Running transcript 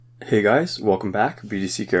Hey guys, welcome back.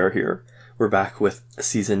 BDC Care here. We're back with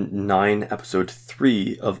season 9, episode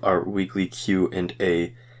 3 of our weekly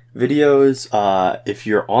Q&A videos. If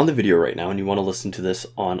you're on the video right now and you want to listen to this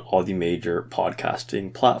on all the major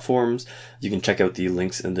podcasting platforms, you can check out the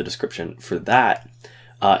links in the description for that.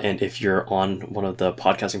 And if you're on one of the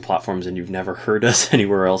podcasting platforms and you've never heard us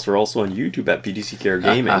anywhere else, we're also on YouTube at BDC Care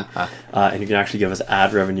Gaming. And you can actually give us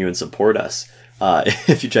ad revenue and support us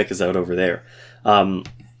if you check us out over there.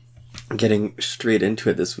 Getting straight into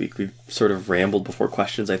it this week, we've sort of rambled before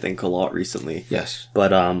questions, I think, a lot recently. Yes.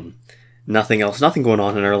 But nothing going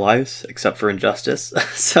on in our lives except for Injustice.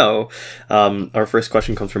 So our first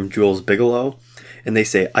question comes from Jules Bigelow. And they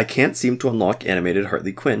say, I can't seem to unlock animated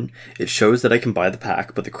Harley Quinn. It shows that I can buy the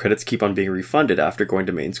pack, but the credits keep on being refunded after going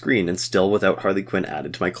to main screen and still without Harley Quinn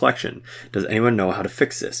added to my collection. Does anyone know how to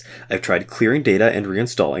fix this? I've tried clearing data and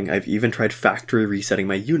reinstalling. I've even tried factory resetting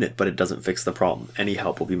my unit, but it doesn't fix the problem. Any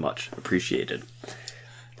help will be much appreciated.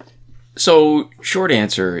 So, short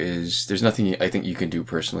answer is there's nothing I think you can do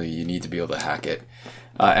personally. You need to be able to hack it.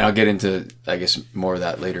 And I'll get into, I guess, more of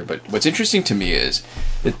that later. But what's interesting to me is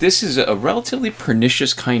that this is a relatively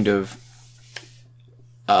pernicious kind of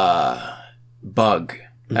bug.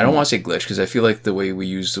 Mm-hmm. I don't want to say glitch because I feel like the way we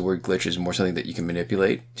use the word glitch is more something that you can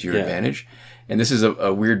manipulate to your advantage. And this is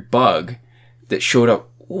a weird bug that showed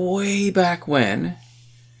up way back when.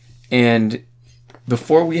 And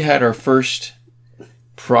before we had our first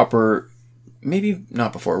proper, maybe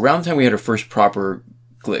not before, around the time we had our first proper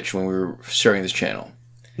glitch when we were starting this channel.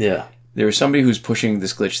 Yeah. There was somebody who's pushing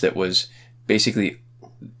this glitch that was basically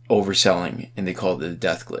overselling, and they called it the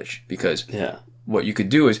death glitch because what you could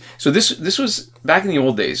do is, so this was back in the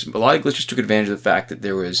old days. A lot of glitches took advantage of the fact that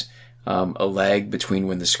there was a lag between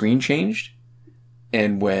when the screen changed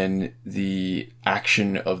and when the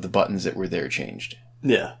action of the buttons that were there changed.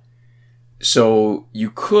 Yeah. So you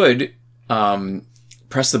could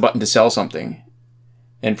press the button to sell something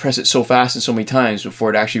and press it so fast and so many times before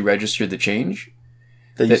it actually registered the change.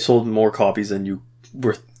 That you sold more copies than you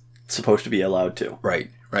were supposed to be allowed to. Right.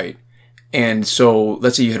 And so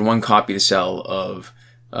let's say you had one copy to sell of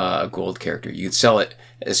a gold character. You could sell it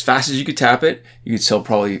as fast as you could tap it. You could sell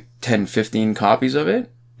probably 10, 15 copies of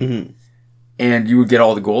it. Mm-hmm. And you would get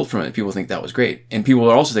all the gold from it. People think that was great. And people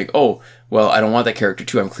would also think, oh, well, I don't want that character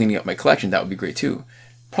too. I'm cleaning up my collection. That would be great too.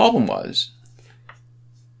 Problem was,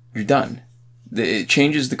 you're done. It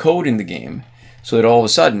changes the code in the game so that all of a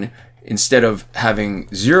sudden, instead of having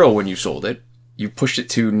 0 when you sold it, you pushed it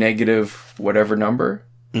to negative whatever number.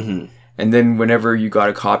 Mm-hmm. And then whenever you got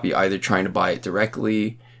a copy, either trying to buy it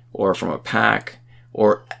directly or from a pack,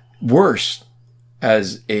 or worse,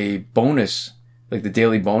 as a bonus, like the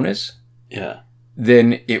daily bonus,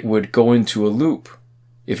 then it would go into a loop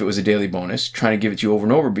if it was a daily bonus, trying to give it to you over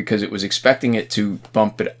and over because it was expecting it to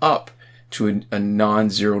bump it up to a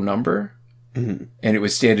non-zero number. Mm-hmm. And it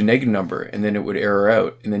would stay at a negative number, and then it would error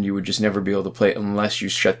out, and then you would just never be able to play it unless you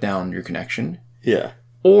shut down your connection. Yeah.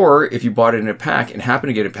 Or if you bought it in a pack and happened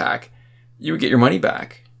to get a pack, you would get your money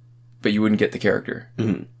back, but you wouldn't get the character.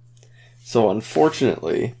 Mm-hmm. So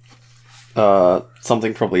unfortunately,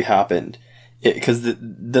 something probably happened, because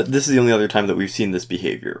this is the only other time that we've seen this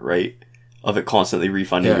behavior, right? Of it constantly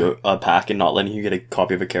refunding you a pack and not letting you get a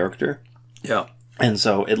copy of a character. Yeah. And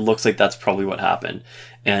so it looks like that's probably what happened.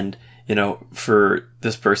 And you know, for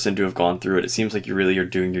this person to have gone through it, it seems like you really are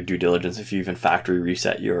doing your due diligence if you even factory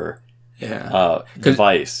reset your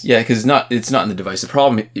device. Yeah, because it's not in the device. The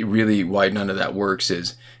problem, really, why none of that works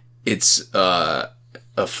is it's a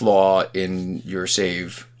flaw in your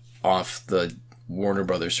save off the Warner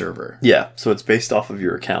Brothers server. Yeah, so it's based off of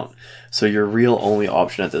your account. So your real only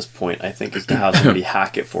option at this point, I think, is to have somebody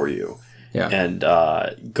hack it for you. Yeah.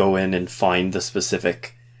 And go in and find the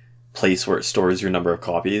specific place where it stores your number of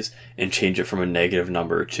copies and change it from a negative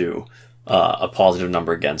number to a positive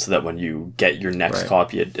number again, so that when you get your next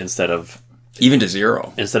copy, instead of even to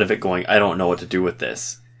 0, instead of it going, I don't know what to do with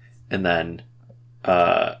this, and then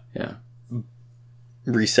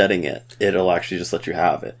resetting it, it'll actually just let you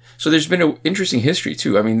have it. So there's been an interesting history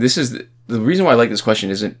too. I mean, this is the reason why I like this question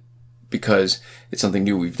isn't because it's something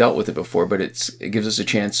new, we've dealt with it before, but it gives us a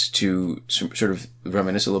chance to sort of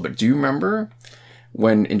reminisce a little bit. Do you remember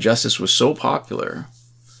when Injustice was so popular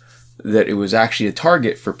that it was actually a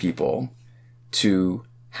target for people to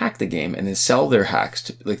hack the game and then sell their hacks?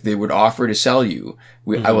 Like they would offer to sell you,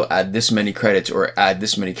 I will add this many credits or add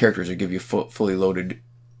this many characters or give you a fully loaded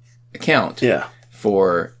account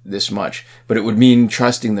for this much. But it would mean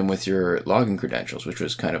trusting them with your login credentials, which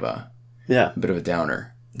was kind of a bit of a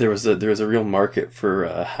downer. There was a real market for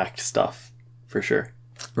hacked stuff, for sure.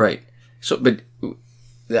 Right. So, but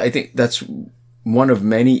I think that's one of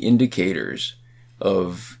many indicators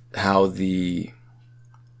of how the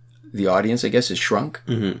audience, I guess, has shrunk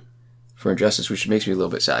for Injustice, which makes me a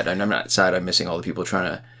little bit sad. And I'm not sad I'm missing all the people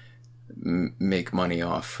trying to make money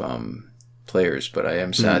off players, but I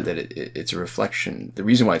am sad that it's a reflection. The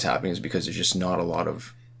reason why it's happening is because there's just not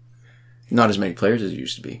as many players as there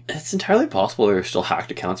used to be. It's entirely possible there are still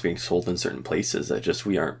hacked accounts being sold in certain places that just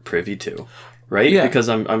we aren't privy to, right? Yeah. Because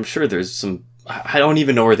I'm sure there's some. I don't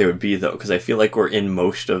even know where they would be though, because I feel like we're in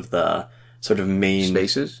most of the sort of main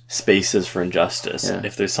spaces for Injustice. Yeah.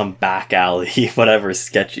 If there's some back alley, whatever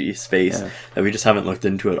sketchy space that we just haven't looked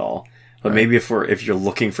into at all. But maybe if you're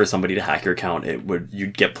looking for somebody to hack your account,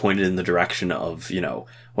 you'd get pointed in the direction of,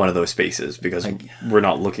 one of those spaces, because we're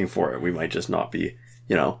not looking for it. We might just not be,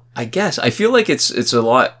 I guess. I feel like it's a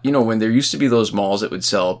lot, when there used to be those malls that would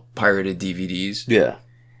sell pirated DVDs. Yeah.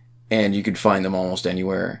 And you could find them almost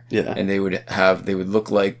anywhere. Yeah. And they would look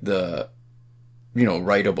like the,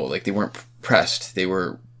 writable, like they weren't pressed. They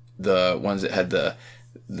were the ones that had the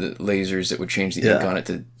lasers that would change the ink on it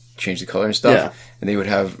to change the color and stuff. Yeah. And they would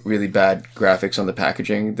have really bad graphics on the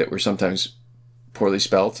packaging that were sometimes poorly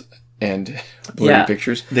spelt and blurry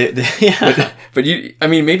pictures. But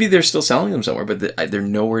maybe they're still selling them somewhere, but they're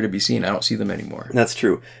nowhere to be seen. I don't see them anymore. That's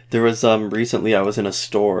true. There was recently I was in a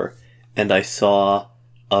store and I saw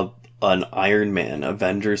an Iron Man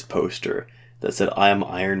Avengers poster that said "I am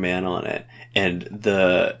Iron Man" on it, and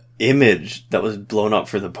the image that was blown up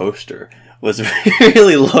for the poster was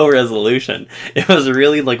really low resolution. It was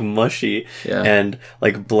really like mushy and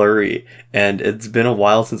like blurry, and it's been a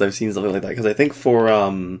while since I've seen something like that, because I think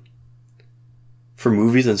for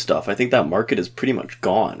movies and stuff, I think that market is pretty much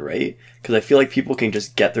gone, right? Because I feel like people can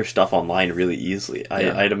just get their stuff online really easily.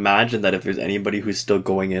 I'd imagine that if there's anybody who's still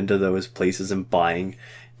going into those places and buying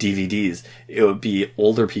DVDs, it would be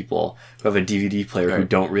older people who have a DVD player who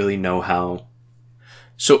don't really know how.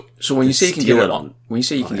 So when you say you can get it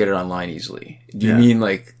can get it online easily, do you mean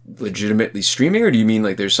like legitimately streaming, or do you mean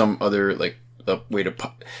like there's some other like a way to?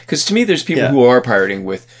 Because to me, there's people who are pirating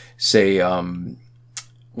with, say,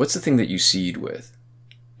 what's the thing that you seed with?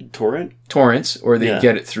 Torrents, or they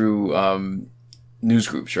get it through news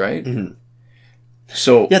groups, right? Mm-hmm.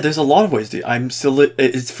 So there's a lot of ways to.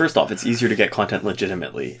 It's first off, it's easier to get content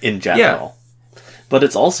legitimately in general, but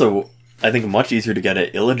it's also, I think, much easier to get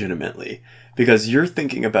it illegitimately, because you're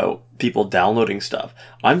thinking about people downloading stuff.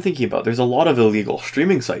 I'm thinking about there's a lot of illegal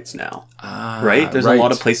streaming sites now, right? There's a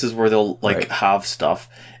lot of places where they'll have stuff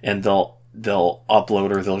and they'll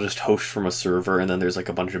upload, or they'll just host from a server, and then there's like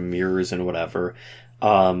a bunch of mirrors and whatever.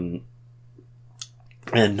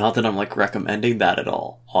 And not that I'm like recommending that at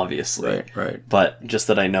all, obviously. Right. But just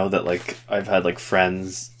that I know that like I've had like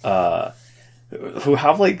friends who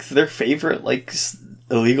have like their favorite like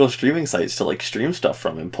illegal streaming sites to like stream stuff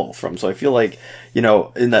from and pull from. So I feel like,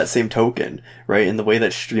 in that same token, right, in the way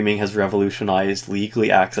that streaming has revolutionized legally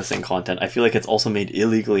accessing content, I feel like it's also made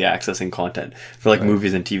illegally accessing content for like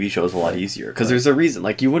movies and TV shows a lot easier. Because there's a reason,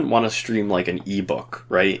 like you wouldn't want to stream like an ebook,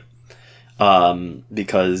 right?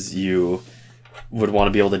 Because you would want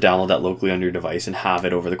to be able to download that locally on your device and have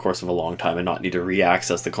it over the course of a long time and not need to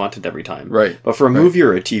re-access the content every time. Right. But for a movie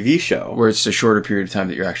or a TV show, where it's a shorter period of time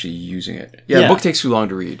that you're actually using it. Yeah, a book takes too long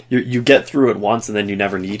to read. You get through it once and then you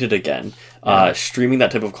never need it again. Streaming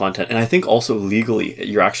that type of content, and I think also legally,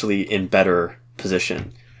 you're actually in better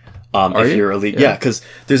position. If you're illegal. Yeah, because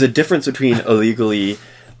there's a difference between illegally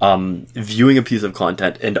viewing a piece of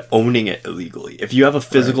content and owning it illegally. If you have a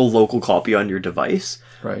physical local copy on your device,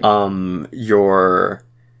 you're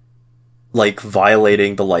like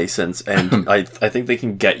violating the license, and I think they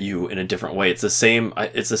can get you in a different way. It's the same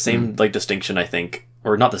like distinction, I think,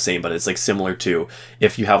 or not the same, but it's like similar to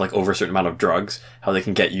if you have like over a certain amount of drugs, how they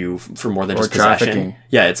can get you for more than just trafficking. Possession.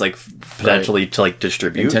 Yeah, it's like potentially to like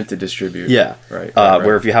distribute. Intent to distribute. Yeah. Right.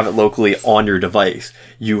 Where if you have it locally on your device,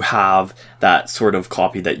 you have that sort of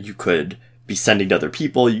copy that you could be sending to other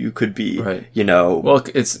people. You could be, Well,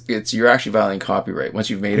 it's you're actually violating copyright once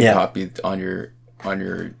you've made a copy on your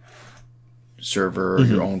server or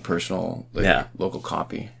your own personal local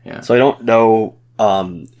copy. Yeah. So I don't know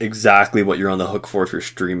exactly what you're on the hook for if you're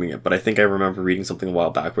streaming it, but I think I remember reading something a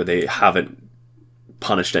while back where they haven't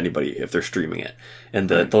punished anybody if they're streaming it, and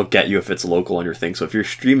they'll get you if it's local on your thing. So if you're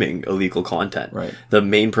streaming illegal content, the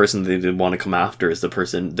main person they did want to come after is the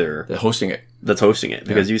person they're hosting it. That's hosting it,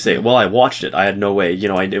 because you say, well, I watched it, I had no way,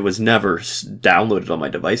 it was never downloaded on my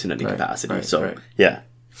device in any capacity. So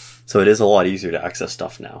it is a lot easier to access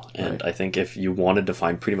stuff now. And I think if you wanted to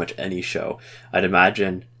find pretty much any show, I'd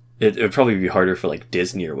imagine it would probably be harder for like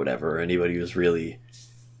Disney or whatever, or anybody who's really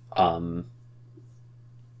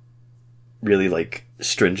really like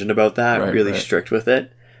stringent about that, Right, really right. strict with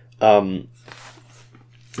it.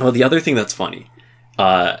 Well, the other thing that's funny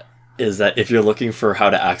is that if you're looking for how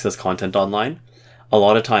to access content online, a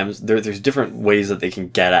lot of times there's different ways that they can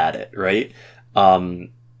get at it, right?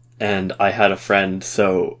 And I had a friend,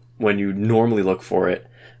 so when you normally look for it,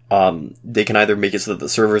 they can either make it so that the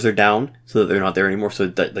servers are down, so that they're not there anymore, so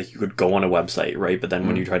that like you could go on a website, right? But then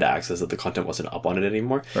when you try to access it, the content wasn't up on it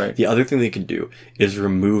anymore. Right. The other thing they can do is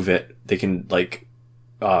remove it. They can like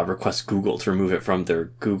request Google to remove it from their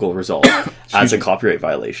Google results as a copyright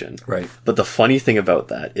violation. Right. But the funny thing about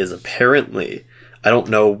that is apparently, I don't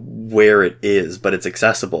know where it is, but it's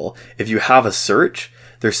accessible. If you have a search,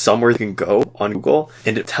 there's somewhere you can go on Google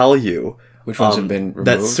and it tell you Which ones have been removed?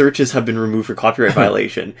 that searches have been removed for copyright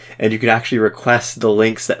violation, and you can actually request the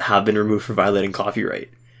links that have been removed for violating copyright.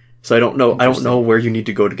 So I don't know where you need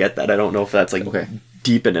to go to get that. I don't know if that's like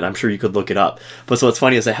deep in it. I'm sure you could look it up. But so what's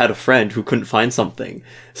funny is I had a friend who couldn't find something,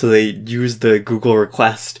 so they used the Google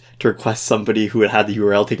request to request somebody who had the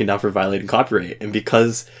URL taken down for violating copyright, and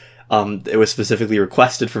because it was specifically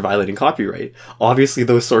requested for violating copyright, obviously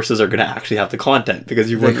those sources are going to actually have the content,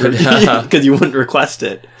 because you wouldn't because you wouldn't request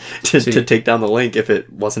it to take down the link if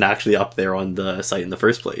it wasn't actually up there on the site in the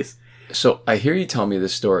first place. So I hear you tell me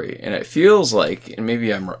this story, and it feels like, and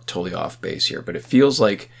maybe I'm totally off base here, but it feels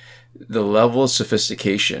like the level of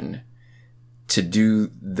sophistication to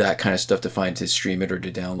do that kind of stuff, to find, to stream it or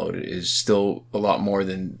to download it, is still a lot more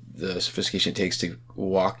than the sophistication it takes to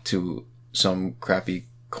walk to some crappy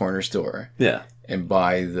corner store and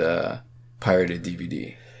buy the pirated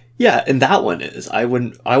DVD. Yeah, and that one is, I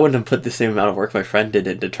wouldn't have put the same amount of work my friend did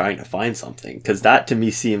into trying to find something, because that to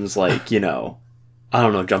me seems like, you know, I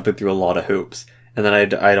don't know, jumping through a lot of hoops, and then I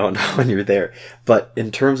don't know when you're there. But in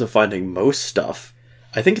terms of finding most stuff,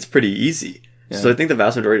 I think it's pretty easy. Yeah. So I think the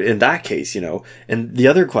vast majority, in that case, you know, and the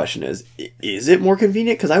other question is it more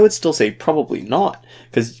convenient? Because I would still say probably not,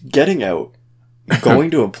 because getting out, going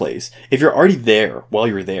to a place, if you're already there while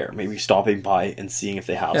you're there, maybe stopping by and seeing if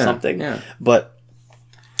they have something. Yeah. But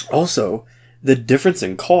also, the difference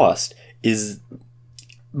in cost is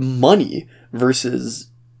money versus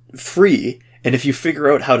free. And if you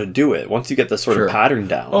figure out how to do it, once you get the sort of pattern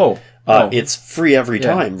down, it's free every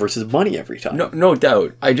time versus money every time. No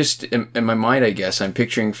doubt. I just, in my mind, I guess, I'm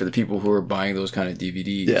picturing for the people who are buying those kind of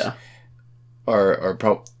DVDs, are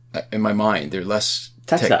in my mind, they're less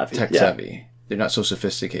tech savvy. They're not so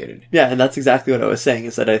sophisticated. Yeah, and that's exactly what I was saying,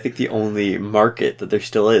 is that I think the only market that there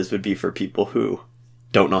still is would be for people who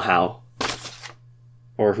don't know how,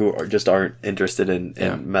 or who just aren't interested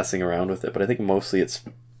in messing around with it. But I think mostly it's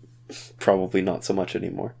probably not so much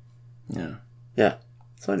anymore. Yeah. Yeah.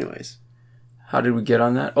 So anyways. How did we get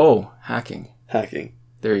on that? Oh, hacking.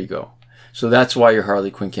 There you go. So that's why your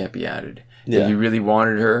Harley Quinn can't be added. Yeah. If you really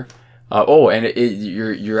wanted her.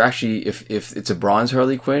 You're actually, if it's a bronze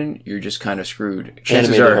Harley Quinn, you're just kind of screwed.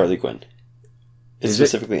 Animated Harley Quinn. It's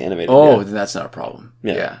specifically animated. Then that's not a problem.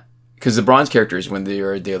 Yeah. Because the bronze characters, when they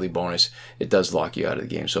are a daily bonus, it does lock you out of the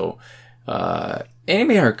game. So,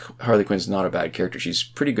 animated Harley Quinn's not a bad character. She's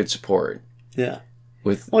pretty good support. Yeah.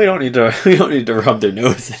 We don't need to rub their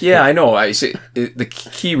nose. Yeah, I know. I say the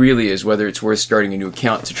key really is whether it's worth starting a new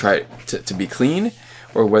account to try to be clean,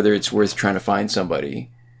 or whether it's worth trying to find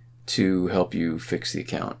somebody to help you fix the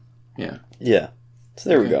account. Yeah. Yeah. So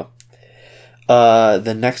there we go.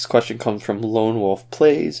 The next question comes from Lone Wolf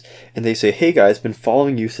Plays, and they say, "Hey guys, been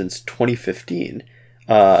following you since 2015.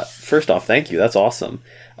 First off, thank you. That's awesome.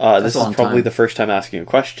 This is probably the first time asking a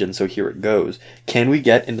question, so here it goes. Can we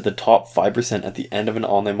get into the top 5% at the end of an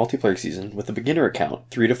online multiplayer season with a beginner account?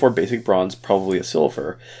 3 to 4 basic bronze, probably a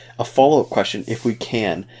silver. A follow-up question, if we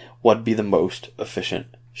can, what'd be the most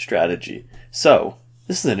efficient strategy?" So,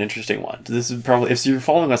 this is an interesting one. This is probably, if you're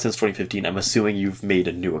following us since 2015, I'm assuming you've made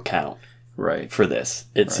a new account. Right. For this.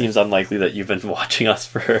 It seems unlikely that you've been watching us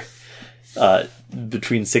for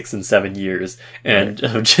between 6 and 7 years and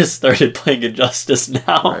have just started playing Injustice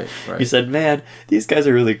now. Right. You said, "Man, these guys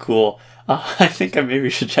are really cool. I think I maybe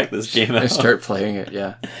should check this game out." I start playing it,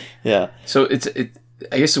 yeah. Yeah. So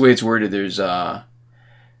I guess the way it's worded, there's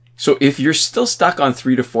so if you're still stuck on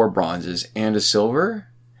 3 to 4 bronzes and a silver,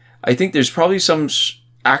 I think there's probably some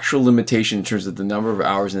actual limitation in terms of the number of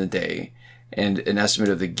hours in the day and an estimate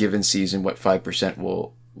of the given season, what 5%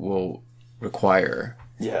 will require.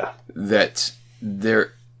 Yeah. That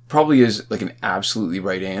there probably is like an absolutely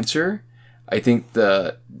right answer. I think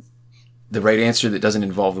the right answer that doesn't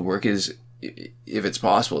involve the work is, if it's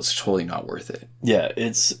possible, it's totally not worth it. Yeah,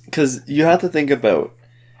 it's because you have to think about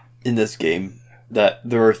in this game that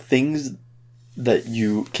there are things that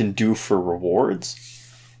you can do for rewards,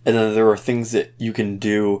 and then there are things that you can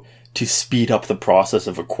do to speed up the process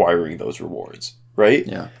of acquiring those rewards, right?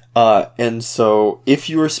 Yeah. And so if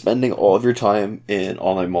you are spending all of your time in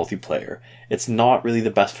online multiplayer, it's not really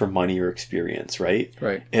the best for money or experience, right?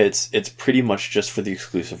 Right. It's pretty much just for the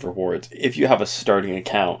exclusive rewards. If you have a starting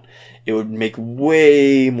account, it would make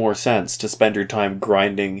way more sense to spend your time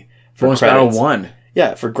grinding for Bonus credits. Battle 1.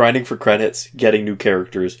 Yeah, for grinding for credits, getting new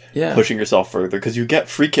characters, Yeah. pushing yourself further, because you get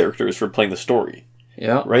free characters for playing the story,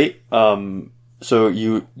 Yeah. right? So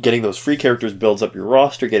you getting those free characters builds up your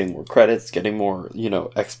roster, getting more credits, getting more,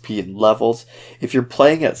 XP and levels. If you're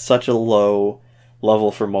playing at such a low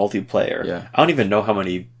level for multiplayer, Yeah. I don't even know how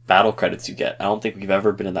many battle credits you get. I don't think we've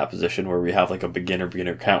ever been in that position where we have like a beginner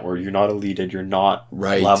account where you're not elite, you're not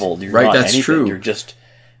Right. leveled, you're Right, not that's anything. true. You're just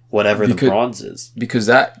whatever the bronze is. Because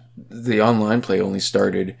the online play only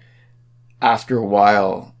started after a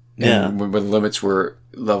while. Yeah. And when the limits were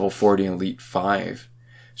level 40 and Elite 5.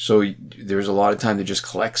 So there's a lot of time to just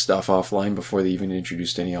collect stuff offline before they even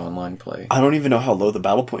introduced any online play. I don't even know how low the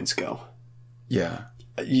battle points go. Yeah.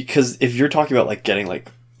 Because if you're talking about like getting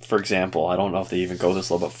like, for example, I don't know if they even go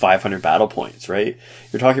this low, but 500 battle points, right?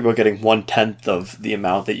 You're talking about getting 1/10 of the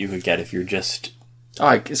amount that you could get if you're just Oh,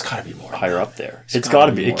 it's got to be more higher up there. It's gotta got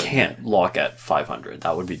to be be. It more than can't lock at 500.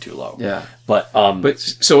 That would be too low. Yeah. But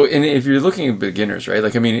So, and if you're looking at beginners, right?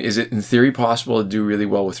 Like, I mean, is it in theory possible to do really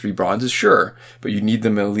well with 3 bronzes? Sure. But you need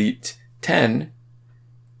them Elite 10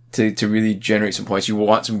 to really generate some points. You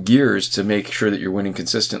want some gears to make sure that you're winning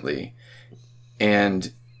consistently.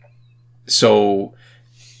 And so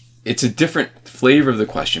it's a different flavor of the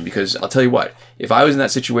question, because I'll tell you what, if I was in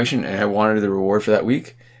that situation and I wanted the reward for that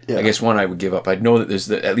week, I guess I would give up. I'd know that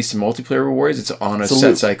there's at least in multiplayer rewards, it's on a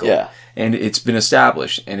set cycle. Yeah. And it's been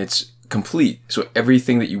established and it's complete. So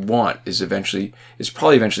everything that you want is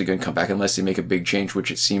probably eventually going to come back, unless they make a big change,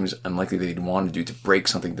 which it seems unlikely they'd want to do to break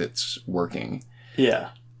something that's working. Yeah.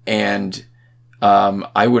 And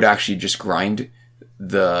I would actually just grind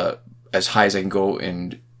as high as I can go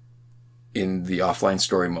in the offline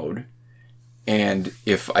story mode. And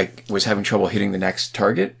if I was having trouble hitting the next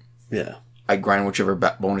target, Yeah. I grind whichever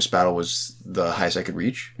bonus battle was the highest I could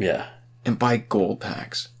reach, Yeah. and buy gold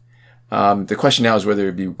packs. The question now is whether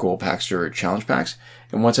it be gold packs or challenge packs.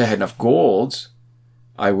 And once I had enough golds,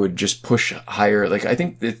 I would just push higher. Like, I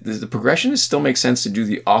think the progression still makes sense to do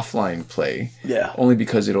the offline play. Yeah. Only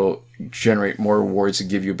because it'll generate more rewards to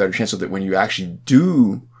give you a better chance, so that when you actually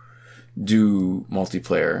do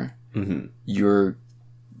multiplayer, you're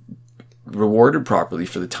rewarded properly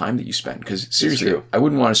for the time that you spend. Because seriously, I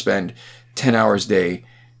wouldn't want to spend 10 hours a day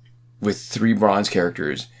with 3 bronze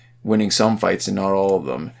characters, winning some fights and not all of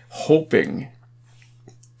them,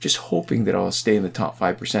 just hoping that I'll stay in the top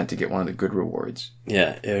 5% to get one of the good rewards.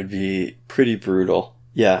 Yeah, it would be pretty brutal.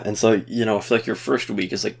 Yeah, and so, if like your first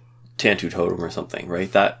week is like Tantu Totem or something, right?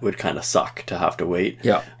 That would kind of suck to have to wait.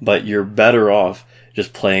 Yeah. But you're better off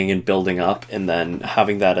just playing and building up and then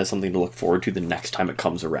having that as something to look forward to the next time it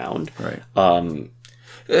comes around. Right.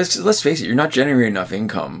 Let's face it, you're not generating enough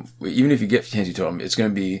income. Even if you get Tantu Totem, it's going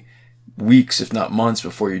to be weeks, if not months,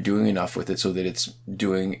 before you're doing enough with it so that it's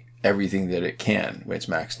doing everything that it can when it's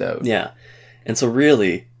maxed out. Yeah. And so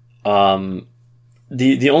really,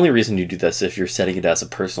 the only reason you do this, if you're setting it as a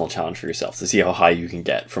personal challenge for yourself, to see how high you can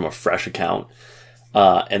get from a fresh account.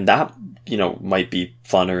 And that, might be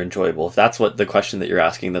fun or enjoyable. If that's what the question that you're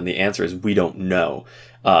asking, then the answer is we don't know.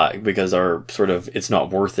 Because our sort of it's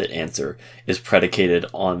not worth it answer is predicated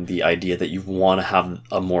on the idea that you want to have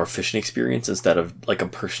a more efficient experience instead of like a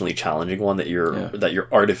personally challenging one that you're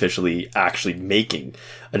artificially actually making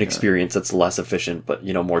an experience that's less efficient, but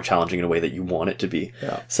more challenging in a way that you want it to be.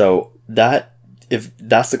 Yeah. So if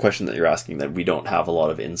that's the question that you're asking, then we don't have a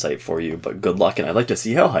lot of insight for you, but good luck. And I'd like to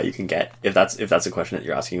see how high you can get. If that's a question that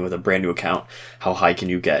you're asking with a brand new account, how high can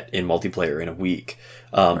you get in multiplayer in a week?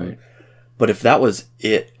 Right. But if that was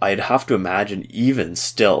it, I'd have to imagine even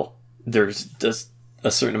still, there's just a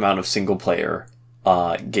certain amount of single player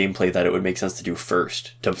gameplay that it would make sense to do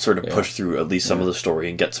first to sort of push through at least some of the story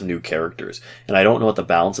and get some new characters. And I don't know what the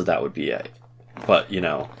balance of that would be at. But,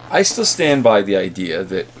 I still stand by the idea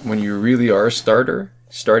that when you really are a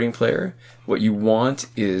starting player, what you want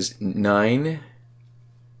is 9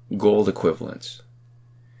 gold equivalents.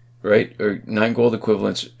 Right? Or 6 gold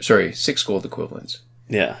equivalents.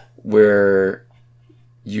 Yeah. Where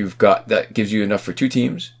you've got, that gives you enough for 2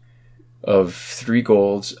 teams of 3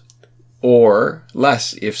 golds, or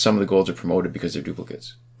less if some of the golds are promoted because they're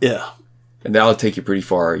duplicates. Yeah. And that'll take you pretty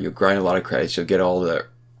far. You'll grind a lot of credits. You'll get all the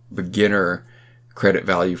beginner credit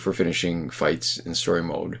value for finishing fights in story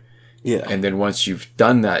mode. Yeah. And then once you've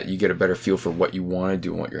done that, you get a better feel for what you want to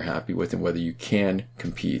do and what you're happy with and whether you can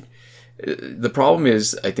compete. The problem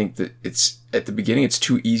is, I think that it's at the beginning, it's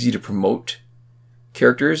too easy to promote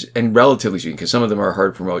characters, and relatively speaking, because some of them are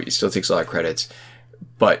hard to promote, it still takes a lot of credits,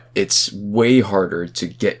 but it's way harder to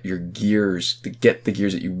get your gears, to get the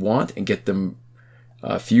gears that you want and get them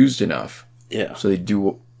fused enough. Yeah. So they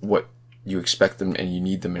do what you expect them and you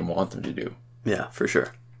need them and want them to do. Yeah, for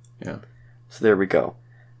sure. Yeah. So there we go.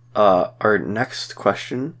 Our next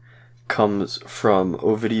question comes from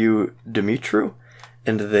Ovidiu Dimitru,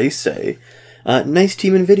 and they say, nice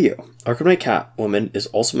team in video. Arkham Knight Catwoman is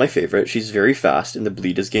also my favorite. She's very fast, and the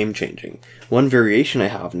bleed is game-changing. One variation I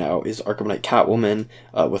have now is Arkham Knight Catwoman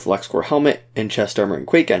with LexCorp helmet and chest armor and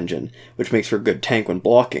Quake engine, which makes her a good tank when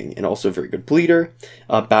blocking, and also a very good bleeder.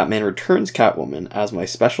 Batman Returns Catwoman as my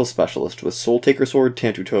specialist with Soul Taker Sword,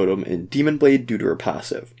 Tantu Totem, and Demon Blade due to her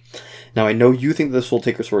passive. Now, I know you think the Soul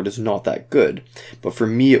Taker Sword is not that good, but for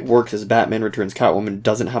me it works as Batman Returns Catwoman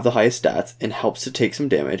doesn't have the highest stats and helps to take some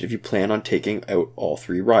damage if you plan on taking out all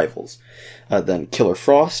 3 rivals. Then Killer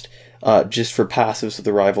Frost, just for passive so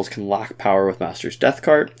the rivals can lack power with Master's Death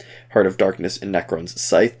card. Heart of Darkness and Necron's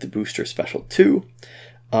Scythe to boost her special 2.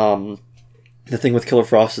 The thing with Killer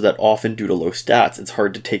Frost is that often due to low stats, it's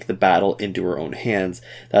hard to take the battle into her own hands.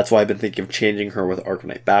 That's why I've been thinking of changing her with Arkham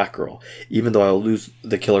Knight Batgirl. Even though I will lose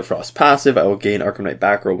the Killer Frost passive, I will gain Arkham Knight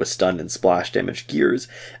Batgirl with stun and splash damage gears.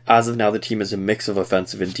 As of now, the team is a mix of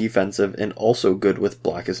offensive and defensive, and also good with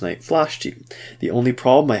Blackest Night Flash team. The only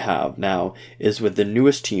problem I have now is with the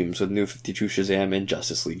newest teams with New 52 Shazam and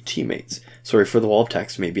Justice League teammates. Sorry for the wall of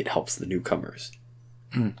text, maybe it helps the newcomers.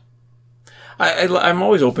 I'm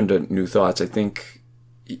always open to new thoughts. I think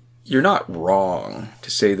you're not wrong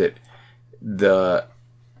to say that the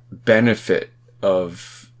benefit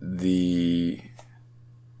of the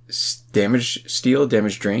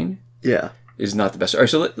damage drain is not the best. All right,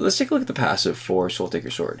 so let's take a look at the passive for Soul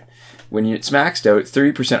Taker Sword. When it's maxed out,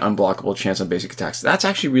 30% unblockable chance on basic attacks. That's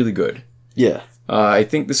actually really good. Yeah. I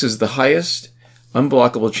think this is the highest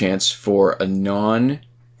unblockable chance for a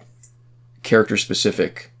non-character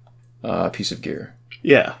specific piece of gear.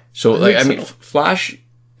 Yeah. So, Flash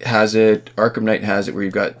has it, Arkham Knight has it, where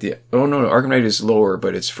you've got the... Oh, no, Arkham Knight is lower,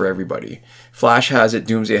 but it's for everybody. Flash has it,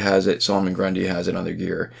 Doomsday has it, Solomon Grundy has it on their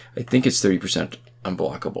gear. I think it's 30%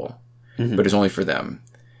 unblockable, but it's only for them.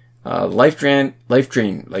 Life Drain. I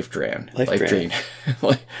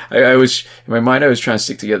was, in my mind, I was trying to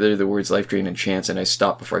stick together the words Life Drain and Chance, and I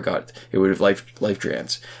stopped before I got it. Would have Life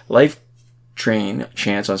Drains. Life Drain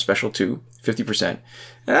Chance on Special 2, 50%.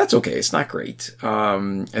 That's okay. It's not great. I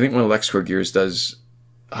think one of LexCorp gears does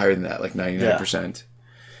higher than that, like 99%.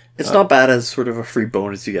 It's not bad as sort of a free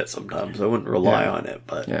bonus you get sometimes. I wouldn't rely on it,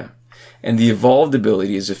 but... Yeah. And the evolved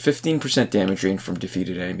ability is a 15% damage drain from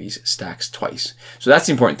defeated enemies, stacks twice. So that's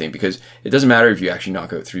the important thing, because it doesn't matter if you actually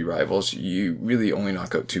knock out 3 rivals. You really only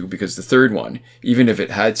knock out 2, because the third one, even if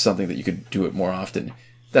it had something that you could do it more often,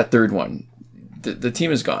 that third one, the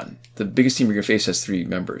team is gone. The biggest team you're going to face has 3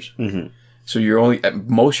 members. Mm-hmm. So you're only, at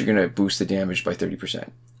most, you're going to boost the damage by 30%.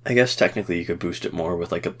 I guess technically you could boost it more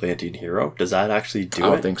with like Atlantean Hero. Does that actually do it? I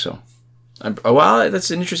don't think so. Well, that's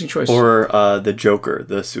an interesting choice. Or the Joker,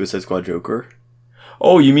 the Suicide Squad Joker.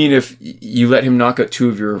 Oh, you mean if you let him knock out 2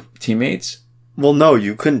 of your teammates? Well, no,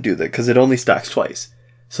 you couldn't do that because it only stacks twice.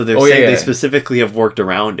 So they're saying they specifically have worked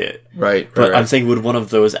around it. Right. But I'm saying, would one of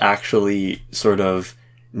those actually sort of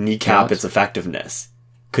kneecap its effectiveness?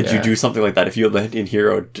 Could you do something like that if you had Atlantean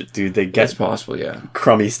Hero? Do they get That's possible, yeah.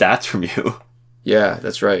 crummy stats from you? Yeah,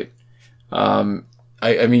 that's right. I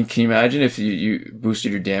mean, can you imagine if you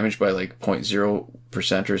boosted your damage by like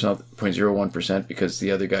 0.0% or something, 0.01% because the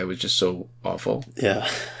other guy was just so awful? Yeah.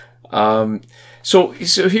 So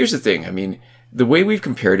here's the thing. I mean, the way we've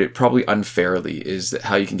compared it, probably unfairly, is that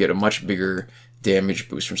how you can get a much bigger damage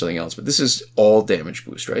boost from something else. But this is all damage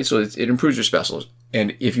boost, right? So it improves your specials.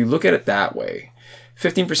 And if you look at it that way,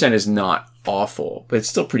 15% is not awful, but it's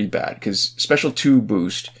still pretty bad because special 2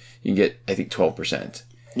 boost, you can get, I think, 12%.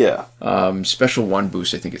 Yeah. Special 1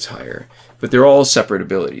 boost, I think it's higher. But they're all separate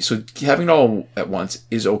abilities. So having it all at once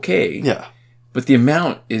is okay. Yeah. But the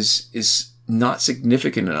amount is not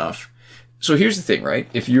significant enough. So here's the thing, right?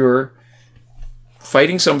 If you're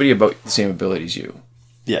fighting somebody about the same ability as you,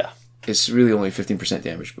 it's really only 15%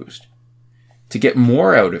 damage boost. To get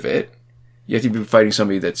more out of it, you have to be fighting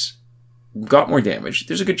somebody that's got more damage.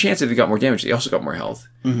 There's a good chance that they got more damage, they also got more health.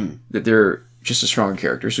 Mm-hmm. That they're just a stronger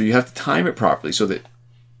character. So you have to time it properly so that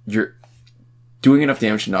you're doing enough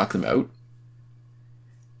damage to knock them out.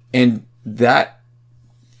 And that,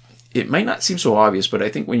 it might not seem so obvious, but I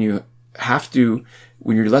think when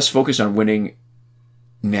you're less focused on winning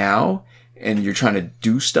now and you're trying to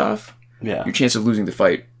do stuff, your chance of losing the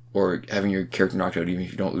fight or having your character knocked out even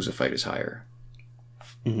if you don't lose a fight is higher.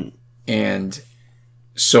 Mm-hmm. And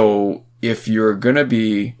so if you're going to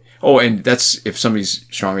be... Oh, and that's if somebody's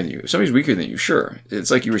stronger than you. If somebody's weaker than you, sure.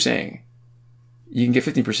 It's like you were saying. You can get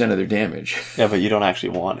 15% of their damage. Yeah, but you don't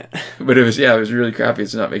actually want it. But it was really crappy.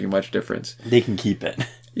 It's not making much difference. They can keep it.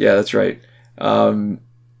 Yeah, that's right.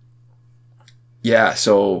 Yeah,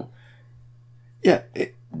 so... Yeah,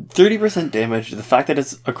 30% damage, the fact that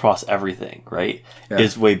it's across everything, right,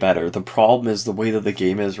 is way better. The problem is the way that the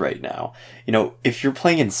game is right now. You know, if you're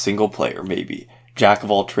playing in single player, maybe, Jack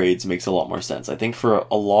of all trades makes a lot more sense. I think for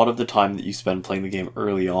a lot of the time that you spend playing the game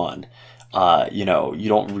early on, you know, you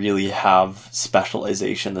don't really have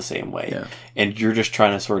specialization the same way. Yeah. And you're just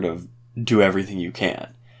trying to sort of do everything you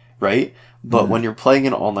can, right? But when you're playing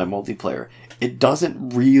an online multiplayer, it doesn't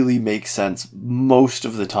really make sense most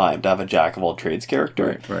of the time to have a jack of all trades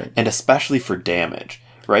character. Right. And especially for damage,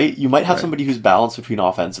 right? You might have somebody who's balanced between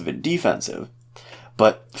offensive and defensive,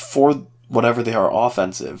 but for whatever they are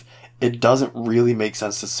offensive, it doesn't really make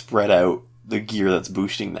sense to spread out the gear that's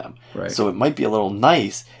boosting them. Right. So it might be a little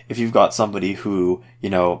nice if you've got somebody who, you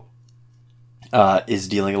know, is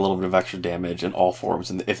dealing a little bit of extra damage in all forms.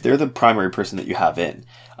 And if they're the primary person that you have in,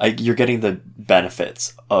 you're getting the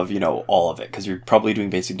benefits of, you know, all of it, because you're probably doing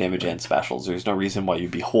basic damage and specials. There's no reason why you'd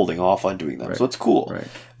be holding off on doing them. Right. So it's cool. Right.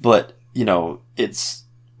 But, you know, it's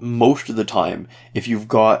most of the time, if you've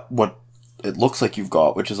got what it looks like you've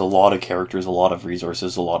got, which is a lot of characters, a lot of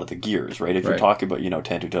resources, a lot of the gears, right? If you're talking about, you know,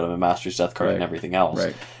 Tantu Totem and Master's Death Card and everything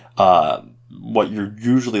else, what you're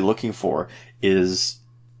usually looking for is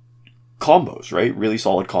combos, right? Really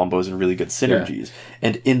solid combos and really good synergies. Yeah.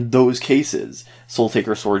 And in those cases, Soul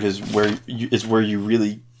Taker Sword is where you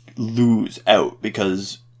really lose out,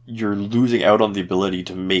 because you're losing out on the ability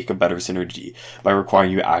to make a better synergy by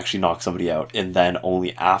requiring you to actually knock somebody out, and then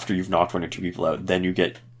only after you've knocked one or two people out, then you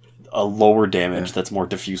get a lower damage that's more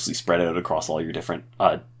diffusely spread out across all your different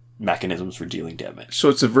mechanisms for dealing damage. So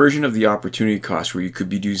it's a version of the opportunity cost where you could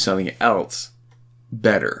be doing something else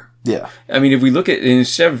better. Yeah. I mean, if we look at,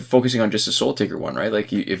 instead of focusing on just the Soul Taker one, right?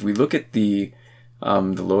 Like, if we look at the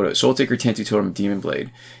loadout, Soul Taker, Tantu Totem, Demon Blade,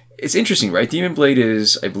 it's interesting, right? Demon Blade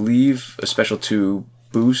is, I believe, a special 2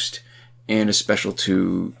 boost and a special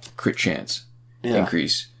 2 crit chance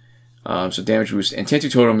increase. So damage boost. And Tantu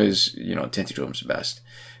Totem is, you know, Tantu Totem's the best.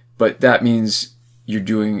 But that means you're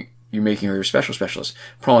making her a special specialist.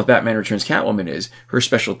 Problem with Batman Returns Catwoman is her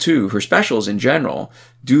specials in general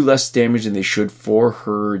do less damage than they should for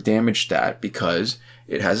her damage stat, because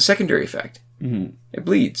it has a secondary effect. Mm-hmm. It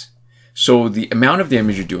bleeds. So the amount of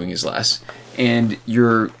damage you're doing is less, and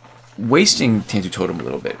you're wasting Tantu Totem a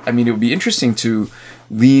little bit. I mean, it would be interesting to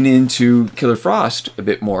lean into Killer Frost a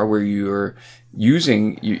bit more, where you're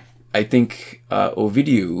using... I think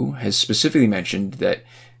Ovidiu has specifically mentioned that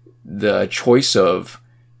the choice of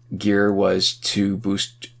gear was to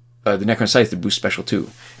boost the Necron Scythe to boost special 2.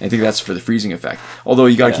 And I think that's for the freezing effect. Although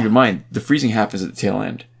you got to keep in mind, the freezing happens at the tail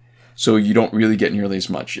end. So you don't really get nearly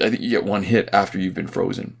as much. I think you get one hit after you've been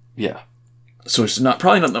frozen. Yeah. So it's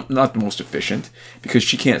probably not the most efficient, because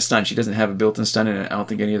she can't stun. She doesn't have a built-in stun, and I don't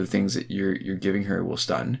think any of the things that you're giving her will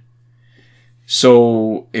stun.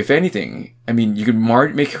 So, if anything, I mean, you could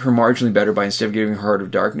make her marginally better by, instead of giving her Heart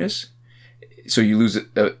of Darkness, so you lose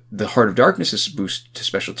the Heart of Darkness' boost to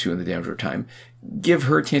special 2 in the damage over time, give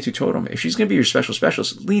her Tantu Totem. If she's going to be your special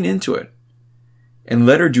specialist, lean into it and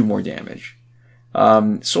let her do more damage.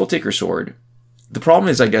 Soul Taker Sword. The problem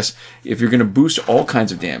is, I guess, if you're going to boost all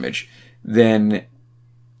kinds of damage, then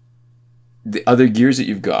the other gears that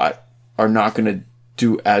you've got are not going to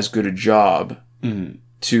do as good a job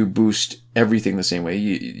to boost everything the same way.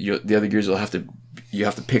 The other gears you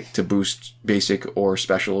have to pick to boost basic or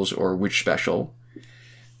specials, or which special.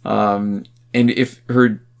 And if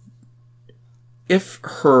her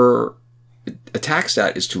attack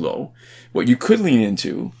stat is too low, what you could lean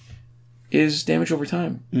into is damage over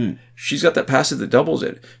time. She's got that passive that doubles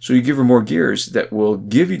it. So you give her more gears that will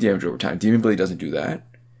give you damage over time. Demon Blade doesn't do that.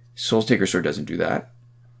 Soul Taker Sword doesn't do that.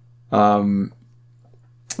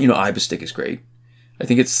 Ibis Stick is great. I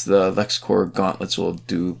think it's the LexCorp Gauntlets will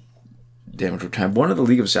do damage over time. One of the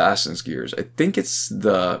League of Assassins gears, I think it's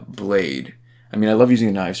the Blade. I mean, I love using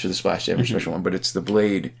the knives for the splash damage special one, but it's the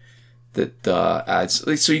Blade that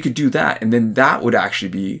adds... So you could do that, and then that would actually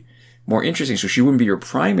be more interesting. So she wouldn't be your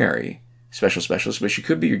primary specialist, but she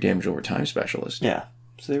could be your damage over time specialist. Yeah.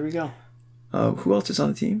 So there we go. Who else is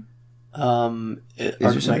on the team?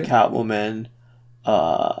 Arcanite Catwoman,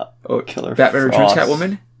 Killer Batman Frost, Returns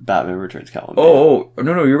Catwoman? Batman Returns Catwoman. Oh,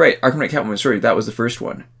 no, you're right. Arcanite Catwoman, sorry, that was the first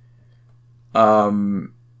one. So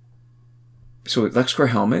LexCorp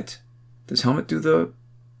Helmet. Does Helmet do the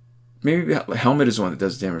maybe Helmet is the one that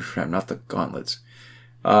does damage per time, not the gauntlets.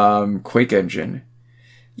 Quake Engine.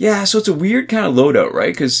 Yeah, so it's a weird kind of loadout,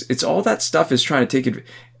 right? Because it's all that stuff is trying to take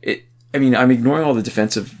it. I mean, I'm ignoring all the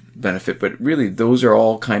defensive benefit, but really those are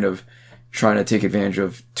all kind of trying to take advantage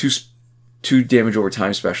of two damage over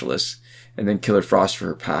time specialists, and then Killer Frost for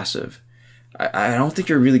her passive. I don't think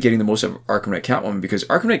you're really getting the most of Arkham Knight Catwoman, because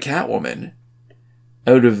Arkham Knight Catwoman,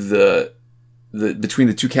 out of the between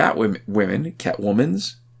the two Catwomans,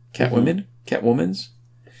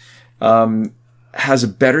 has a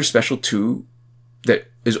better special 2 that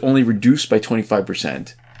is only reduced by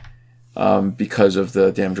 25% because of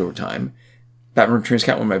the damage over time. Batman Returns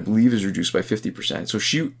Catwoman, I believe, is reduced by 50%. So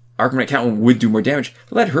Arkham Knight Catwoman would do more damage.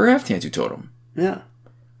 Let her have Tantu Totem. Yeah.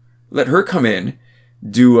 Let her come in,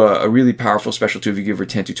 do a really powerful special 2 if you give her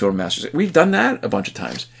Tantu Totem Master's. We've done that a bunch of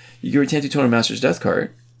times. You give her Tantu Totem Master's Death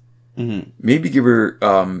card. Mm-hmm. Maybe give her,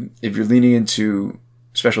 if you're leaning into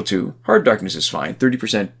special 2, Hard Darkness is fine.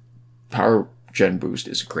 30% power gen boost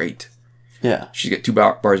is great. Yeah. She's got 2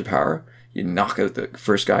 bars of power. You knock out the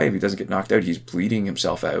first guy. If he doesn't get knocked out, he's bleeding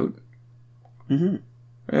himself out. Mm-hmm.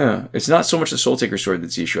 Yeah. It's not so much the Soul Taker sword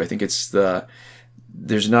that's the issue. I think it's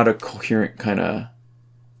there's not a coherent kind of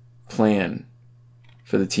plan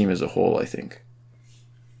for the team as a whole, I think.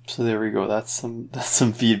 So there we go. That's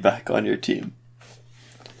some feedback on your team.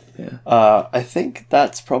 Yeah. I think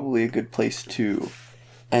that's probably a good place to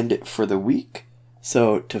end it for the week.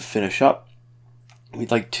 So to finish up,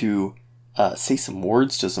 we'd like to say some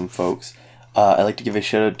words to some folks. I'd like to give a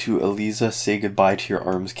shout out to Eliza. Say goodbye to your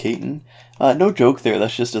arms, Caton. No joke there.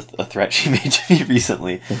 That's just a threat she made to me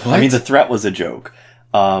recently. What? I mean, the threat was a joke.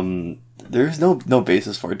 There's no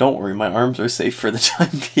basis for it. Don't worry. My arms are safe for the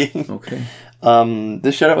time being. Okay.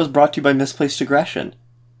 This shout out was brought to you by Misplaced Aggression.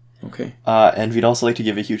 Okay. And we'd also like to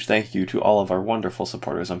give a huge thank you to all of our wonderful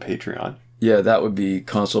supporters on Patreon. Yeah, that would be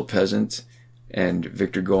Console Peasant and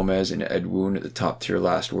Victor Gomez and Ed Woon at the top tier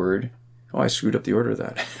last word. Oh, I screwed up the order of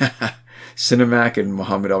that. Cinemac and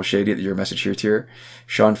Mohammed Al-Shady at the Your Message Here tier.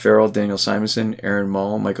 Sean Farrell, Daniel Simonson, Aaron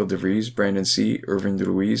Mall, Michael DeVries, Brandon C., Irvin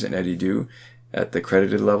Ruiz, and Eddie Du at the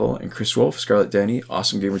credited level. And Chris Wolf, Scarlett Denny,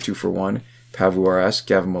 Awesome Gamer 241, Pavu RS,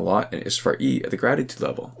 Gavin Malott, and Isfar E. at the gratitude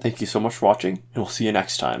level. Thank you so much for watching, and we'll see you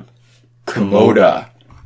next time. Komoda.